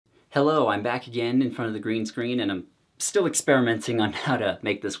Hello, I'm back again in front of the green screen, and I'm still experimenting on how to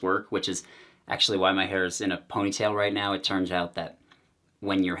make this work, which is actually why my hair is in a ponytail right now. It turns out that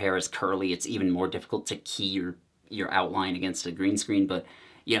when your hair is curly, it's even more difficult to key your outline against a green screen, but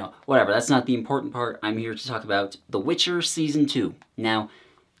whatever, that's not the important part. I'm here to talk about The Witcher Season 2. Now,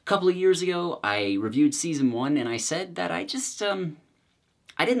 a couple of years ago, I reviewed Season 1, and I said that I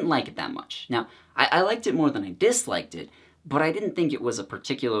didn't like it that much. Now, I liked it more than I disliked it, but I didn't think it was a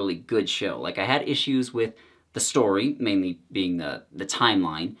particularly good show. Like, I had issues with the story, mainly being the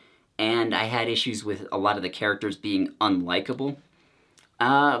timeline, and I had issues with a lot of the characters being unlikable.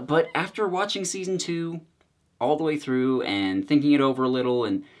 But after watching Season 2 all the way through and thinking it over a little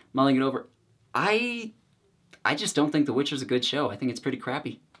and mulling it over, I just don't think The Witcher's a good show. I think it's pretty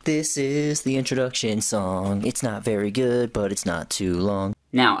crappy. This is the introduction song. It's not very good, but it's not too long.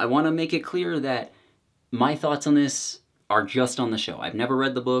 Now, I want to make it clear that my thoughts on this are just on the show. I've never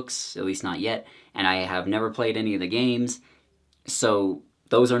read the books, at least not yet, and I have never played any of the games, so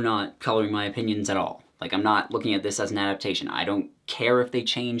those are not coloring my opinions at all. Like, I'm not looking at this as an adaptation. I don't care if they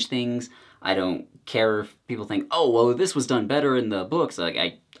change things. I don't care if people think, oh, well, this was done better in the books. Like,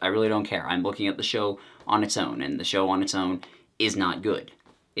 I really don't care. I'm looking at the show on its own, and the show on its own is not good.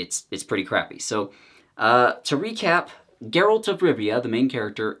 It's pretty crappy. So, to recap, Geralt of Rivia, the main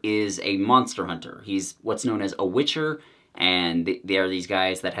character, is a monster hunter. He's what's known as a witcher, and they are these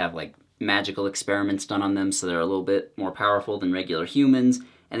guys that have, like, magical experiments done on them, so they're a little bit more powerful than regular humans,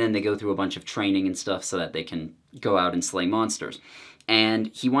 and then they go through a bunch of training and stuff so that they can go out and slay monsters. And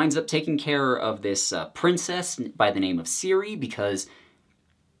he winds up taking care of this princess by the name of Ciri because,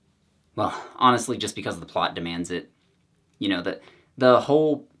 well, honestly, just because the plot demands it. You know, the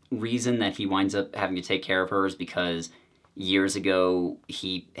whole reason that he winds up having to take care of her is because years ago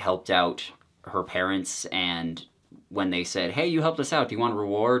he helped out her parents, and when they said, hey, you helped us out, do you want a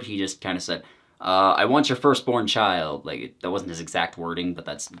reward? He just kind of said, I want your firstborn child. Like, that wasn't his exact wording, but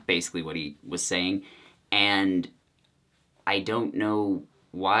that's basically what he was saying. And I don't know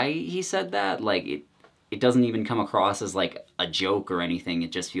why he said that. Like, it doesn't even come across as, like, a joke or anything.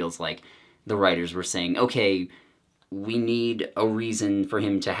 It just feels like the writers were saying, okay, we need a reason for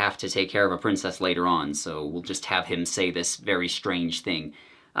him to have to take care of a princess later on, so we'll just have him say this very strange thing.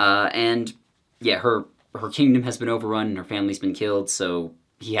 And, yeah, her kingdom has been overrun and her family's been killed, so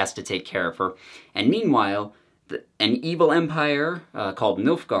he has to take care of her. And meanwhile, an evil empire called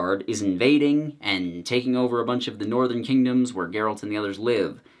Nilfgaard is invading and taking over a bunch of the northern kingdoms where Geralt and the others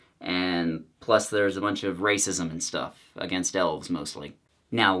live. And plus there's a bunch of racism and stuff, against elves mostly.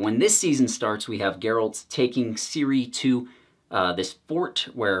 Now, when this season starts, we have Geralt taking Ciri to this fort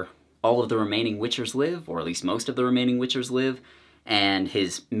where all of the remaining Witchers live, or at least most of the remaining Witchers live, and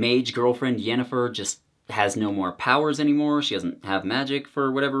his mage girlfriend Yennefer just has no more powers anymore. She doesn't have magic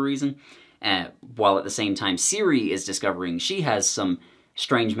for whatever reason. While at the same time, Ciri is discovering she has some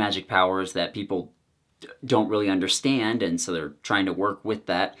strange magic powers that people don't really understand, and so they're trying to work with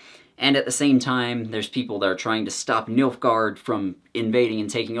that. And at the same time, there's people that are trying to stop Nilfgaard from invading and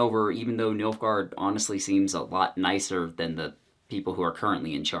taking over, even though Nilfgaard honestly seems a lot nicer than the people who are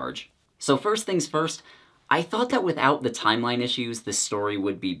currently in charge. So first things first, I thought that without the timeline issues, this story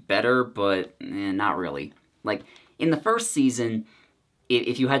would be better, but not really. Like, in the first season,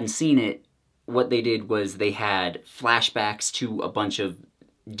 if you hadn't seen it, what they did was they had flashbacks to a bunch of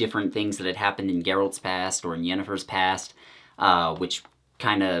different things that had happened in Geralt's past or in Yennefer's past, which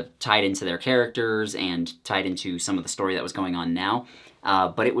kind of tied into their characters and tied into some of the story that was going on now.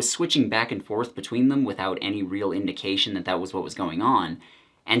 But it was switching back and forth between them without any real indication that that was what was going on.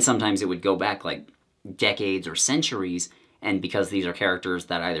 And sometimes it would go back, like, decades or centuries, and because these are characters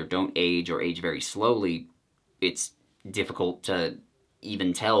that either don't age or age very slowly, it's difficult to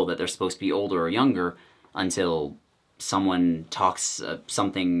even tell that they're supposed to be older or younger until someone talks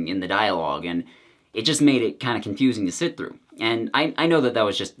something in the dialogue, and it just made it kind of confusing to sit through. And I know that that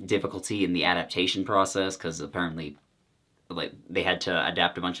was just difficulty in the adaptation process, because apparently, like, they had to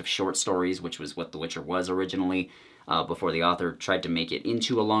adapt a bunch of short stories, which was what The Witcher was originally, before the author tried to make it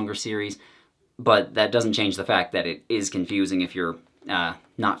into a longer series. But that doesn't change the fact that it is confusing if you're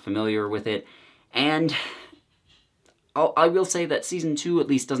not familiar with it. And I will say that Season 2 at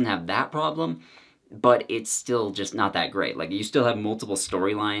least doesn't have that problem, but it's still just not that great. Like, you still have multiple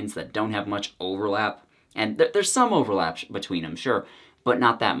storylines that don't have much overlap. And there's some overlap between them, sure, but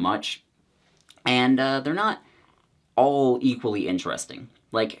not that much. And they're not all equally interesting.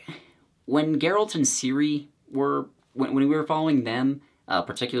 Like, when Geralt and Ciri were, when we were following them,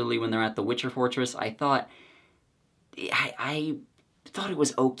 particularly when they're at the Witcher Fortress, I thought it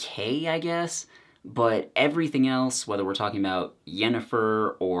was okay, I guess. But everything else, whether we're talking about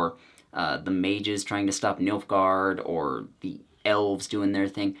Yennefer or the mages trying to stop Nilfgaard or the elves doing their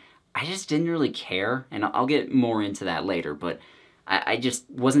thing, I just didn't really care, and I'll get more into that later, but I just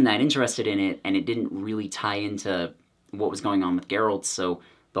wasn't that interested in it, and it didn't really tie into what was going on with Geralt, so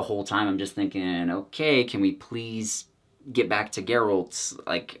the whole time I'm just thinking, okay, can we please get back to Geralt?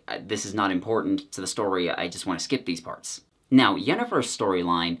 Like, this is not important to the story, I just want to skip these parts. Now, Yennefer's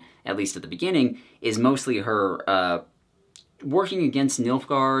storyline, at least at the beginning, is mostly her working against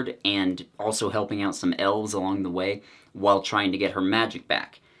Nilfgaard and also helping out some elves along the way while trying to get her magic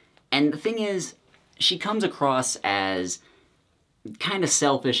back. And the thing is, she comes across as kind of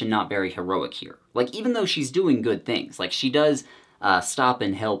selfish and not very heroic here. Like, even though she's doing good things, like, she does stop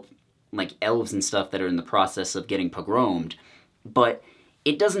and help, like, elves and stuff that are in the process of getting pogromed, but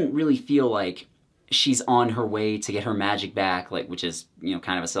it doesn't really feel like she's on her way to get her magic back, like, which is, you know,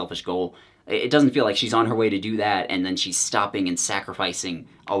 kind of a selfish goal. It doesn't feel like she's on her way to do that, and then she's stopping and sacrificing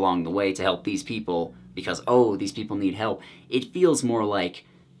along the way to help these people because, oh, these people need help. It feels more like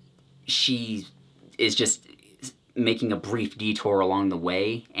she is just making a brief detour along the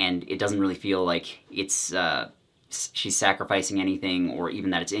way, and it doesn't really feel like it's she's sacrificing anything or even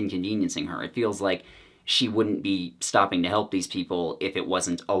that it's inconveniencing her. It feels like she wouldn't be stopping to help these people if it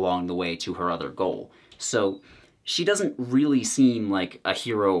wasn't along the way to her other goal. So she doesn't really seem like a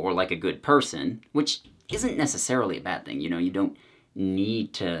hero or like a good person, which isn't necessarily a bad thing. You know, you don't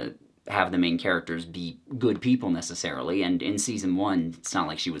need to have the main characters be good people necessarily, and in Season 1, it's not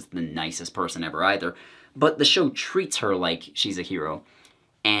like she was the nicest person ever either, but the show treats her like she's a hero,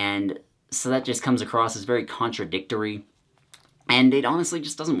 and so that just comes across as very contradictory, and it honestly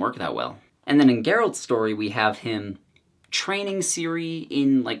just doesn't work that well. And then in Geralt's story, we have him training Ciri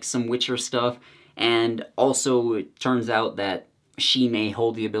in, like, some Witcher stuff, and also it turns out that she may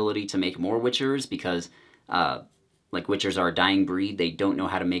hold the ability to make more Witchers because, like, Witchers are a dying breed. They don't know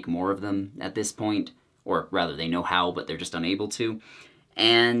how to make more of them at this point, or rather, they know how, but they're just unable to.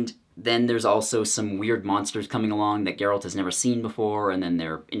 And then there's also some weird monsters coming along that Geralt has never seen before, and then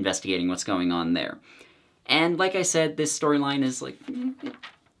they're investigating what's going on there. And like I said, this storyline is, like,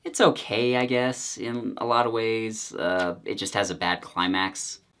 it's okay, I guess, in a lot of ways. It just has a bad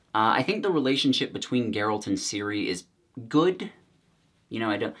climax. I think the relationship between Geralt and Ciri is good. You know,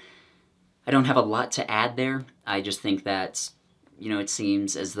 I don't have a lot to add there. I just think that, you know, it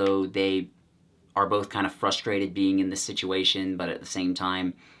seems as though they are both kind of frustrated being in this situation, but at the same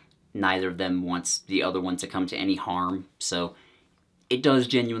time, neither of them wants the other one to come to any harm. So it does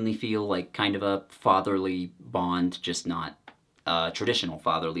genuinely feel like kind of a fatherly bond, just not a traditional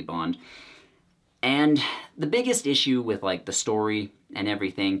fatherly bond. And the biggest issue with, like, the story and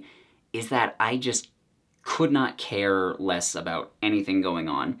everything is that I just could not care less about anything going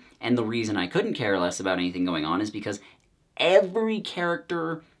on. And the reason I couldn't care less about anything going on is because every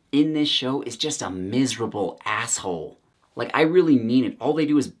character in this show is just a miserable asshole. Like, I really mean it. All they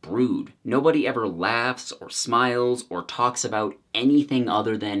do is brood. Nobody ever laughs or smiles or talks about anything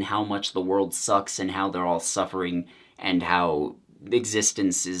other than how much the world sucks and how they're all suffering and how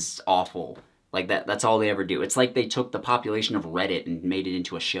existence is awful. Like, that's all they ever do. It's like they took the population of Reddit and made it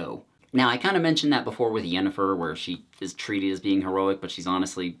into a show. Now, I kind of mentioned that before with Yennefer, where she is treated as being heroic, but she's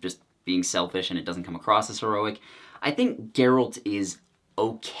honestly just being selfish and it doesn't come across as heroic. I think Geralt is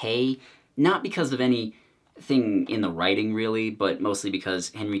okay, not because of anything in the writing, really, but mostly because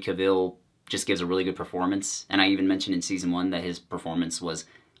Henry Cavill just gives a really good performance. And I even mentioned in Season 1 that his performance was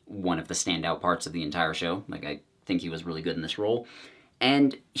one of the standout parts of the entire show. Like, I think he was really good in this role.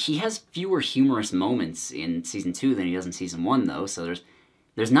 And he has fewer humorous moments in Season 2 than he does in Season 1, though, so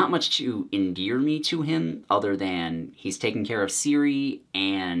there's not much to endear me to him other than he's taking care of Ciri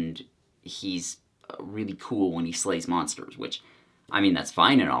and he's really cool when he slays monsters, which, I mean, that's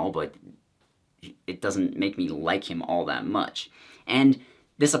fine and all, but it doesn't make me like him all that much. And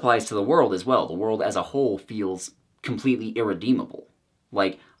this applies to the world as well. The world as a whole feels completely irredeemable.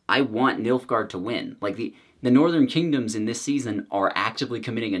 Like, I want Nilfgaard to win. Like, the Northern Kingdoms in this season are actively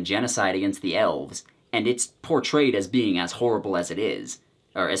committing a genocide against the elves, and it's portrayed as being as horrible as it is,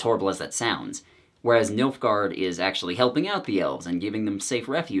 or as horrible as that sounds, whereas Nilfgaard is actually helping out the elves and giving them safe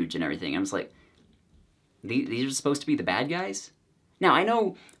refuge and everything. I'm just like, these are supposed to be the bad guys? Now, I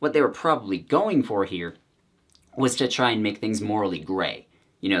know what they were probably going for here was to try and make things morally gray.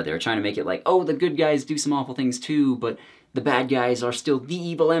 You know, they were trying to make it like, oh, the good guys do some awful things too, but the bad guys are still the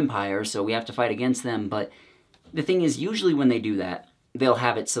evil empire, so we have to fight against them. But the thing is, usually when they do that, they'll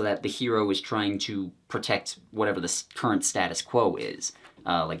have it so that the hero is trying to protect whatever the current status quo is.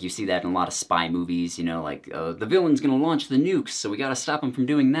 Like, you see that in a lot of spy movies, you know, like, the villain's gonna launch the nukes, so we gotta stop him from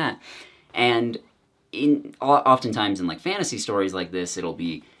doing that. And oftentimes in like fantasy stories like this, it'll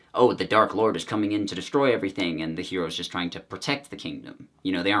be, oh, the Dark Lord is coming in to destroy everything, and the hero's just trying to protect the kingdom.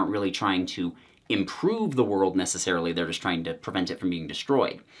 You know, they aren't really trying to improve the world necessarily, they're just trying to prevent it from being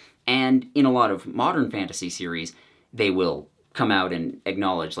destroyed. And in a lot of modern fantasy series, they will come out and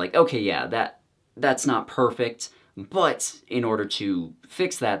acknowledge, like, okay, yeah, that's not perfect, but in order to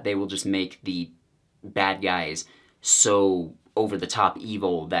fix that, they will just make the bad guys so over-the-top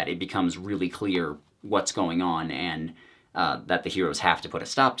evil that it becomes really clear what's going on, and that the heroes have to put a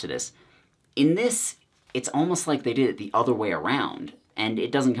stop to this. In this, it's almost like they did it the other way around, and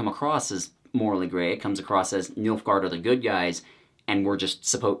it doesn't come across as morally gray. It comes across as Nilfgaard are the good guys, and we're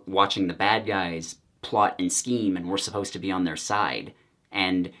just watching the bad guys plot and scheme, and we're supposed to be on their side.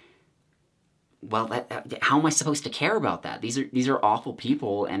 And, well, how am I supposed to care about that? These are awful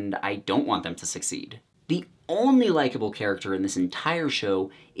people, and I don't want them to succeed. The only likable character in this entire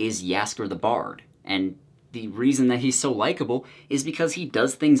show is Jaskier the Bard, and the reason that he's so likable is because he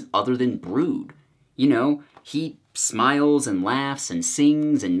does things other than brood. You know, he smiles and laughs and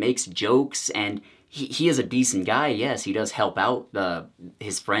sings and makes jokes, and he is a decent guy, yes. He does help out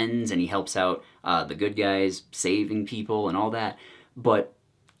his friends, and he helps out the good guys, saving people and all that. But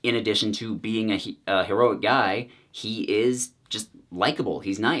in addition to being a heroic guy, he is just likable.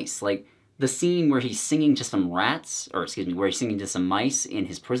 He's nice. Like, the scene where he's singing to some rats, or excuse me, where he's singing to some mice in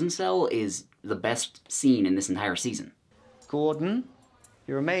his prison cell is the best scene in this entire season. Gordon,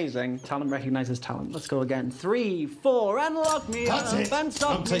 you're amazing. Talent recognizes talent. Let's go again. 3, 4, and lock me That's up, it. and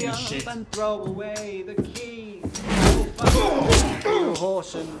stop I'm taking me a up, shit. and throw away the key. You're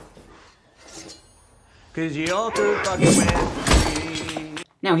horsing. 'Cause you're too fucking with me.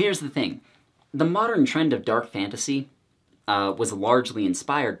 Now here's the thing. The modern trend of dark fantasy was largely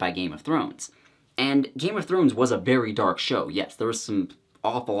inspired by Game of Thrones. And Game of Thrones was a very dark show. Yes, there was some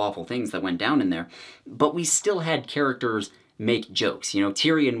awful, awful things that went down in there, but we still had characters make jokes. You know,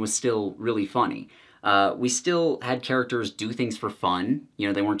 Tyrion was still really funny. We still had characters do things for fun. You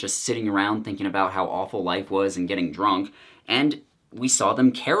know, they weren't just sitting around thinking about how awful life was and getting drunk. And we saw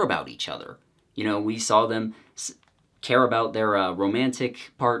them care about each other. You know, we saw them care about their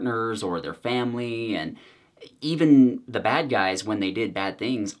romantic partners or their family, and even the bad guys, when they did bad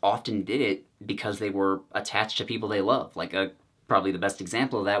things, often did it because they were attached to people they love. Like, probably the best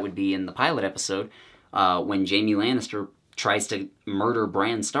example of that would be in the pilot episode, when Jaime Lannister tries to murder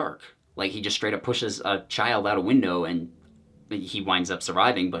Bran Stark. Like, he just straight up pushes a child out a window, and he winds up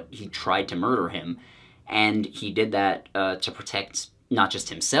surviving, but he tried to murder him. And he did that to protect not just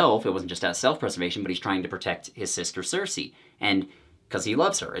himself, it wasn't just out of self-preservation, but he's trying to protect his sister Cersei. And because he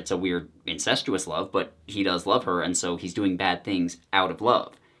loves her. It's a weird incestuous love, but he does love her, and so he's doing bad things out of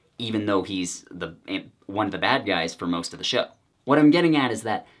love, even though he's one of the bad guys for most of the show. What I'm getting at is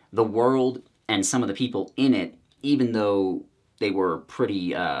that the world and some of the people in it, even though they were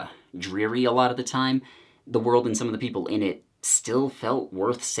pretty dreary a lot of the time, the world and some of the people in it still felt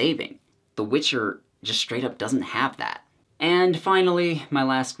worth saving. The Witcher just straight up doesn't have that. And finally, my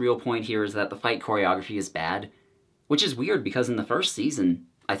last real point here is that the fight choreography is bad. Which is weird, because in the first season,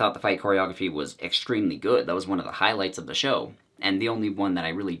 I thought the fight choreography was extremely good. That was one of the highlights of the show. And the only one that I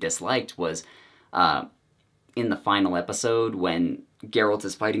really disliked was in the final episode when Geralt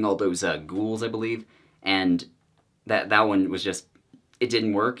is fighting all those ghouls, I believe. And that one was just, it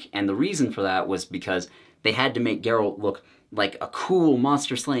didn't work. And the reason for that was because they had to make Geralt look like a cool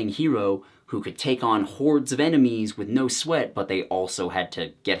monster-slaying hero who could take on hordes of enemies with no sweat, but they also had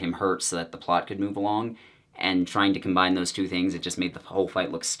to get him hurt so that the plot could move along. And trying to combine those two things, it just made the whole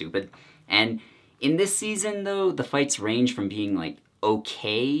fight look stupid. And in this season, though, the fights range from being, like,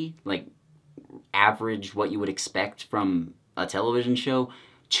 okay, like, average, what you would expect from a television show,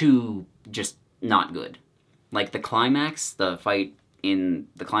 to just not good. Like, the climax, the fight in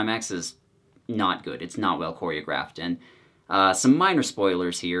the climax is not good. It's not well choreographed. And some minor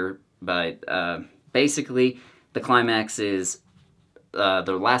spoilers here, but basically, the climax is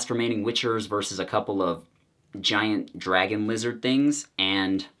the last remaining Witchers versus a couple of giant dragon lizard things,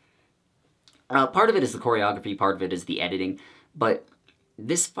 and part of it is the choreography, part of it is the editing, but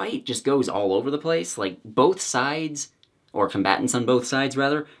this fight just goes all over the place. Like, both sides, or combatants on both sides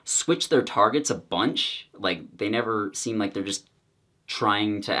rather, switch their targets a bunch. Like, they never seem like they're just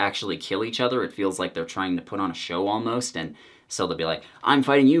trying to actually kill each other. It feels like they're trying to put on a show almost, and so they'll be like, I'm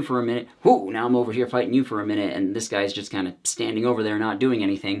fighting you for a minute, whoo, now I'm over here fighting you for a minute, and this guy's just kind of standing over there not doing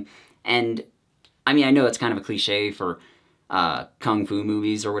anything. And I mean, I know it's kind of a cliche for kung fu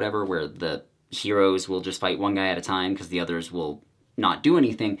movies or whatever, where the heroes will just fight one guy at a time because the others will not do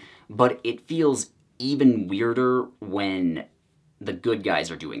anything, but it feels even weirder when the good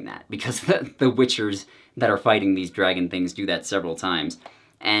guys are doing that, because the Witchers that are fighting these dragon things do that several times.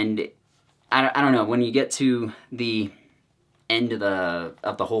 And I don't know, when you get to the end of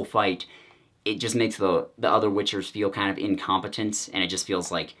the whole fight, it just makes the other Witchers feel kind of incompetent, and it just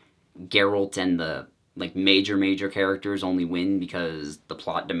feels like Geralt and the like major characters only win because the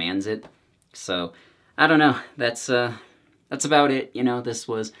plot demands it. So I don't know. That's about it. You know, this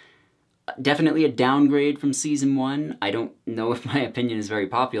was definitely a downgrade from season 1. I don't know if my opinion is very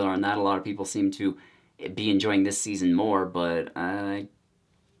popular on that. A lot of people seem to be enjoying this season more, but I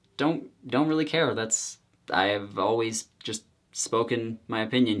don't really care. I've always just spoken my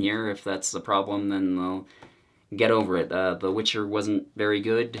opinion here. If that's a problem, then I'll get over it. The Witcher wasn't very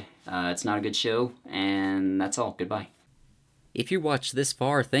good. It's not a good show, and that's all. Goodbye. If you watched this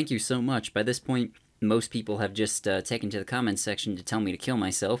far, thank you so much. By this point, most people have just taken to the comments section to tell me to kill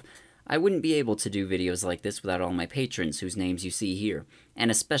myself. I wouldn't be able to do videos like this without all my patrons, whose names you see here. And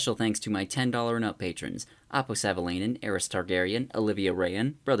a special thanks to my $10 and up patrons: Apo Savalainen, Eris Targaryen, Olivia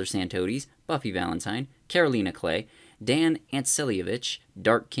Rayan, Brother Santodes, Buffy Valentine, Carolina Clay, Dan Antselievich,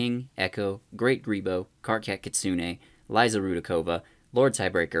 Dark King, Echo, Great Grebo, Karkat Kitsune, Liza Rudakova, Lord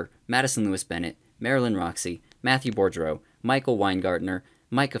Tiebreaker, Madison Lewis Bennett, Marilyn Roxy, Matthew Bourdreau, Michael Weingartner,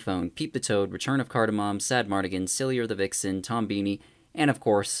 Microphone, Peep the Toad, Return of Cardamom, Sad Mardigan, Cillier the Vixen, Tom Beanie, and of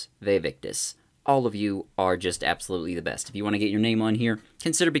course, Vevictus. All of you are just absolutely the best. If you want to get your name on here,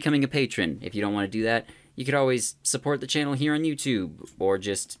 consider becoming a patron. If you don't want to do that, you could always support the channel here on YouTube, or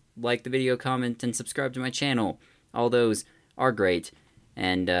just like the video, comment, and subscribe to my channel. All those are great,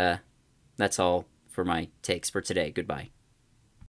 and that's all for my takes for today. Goodbye.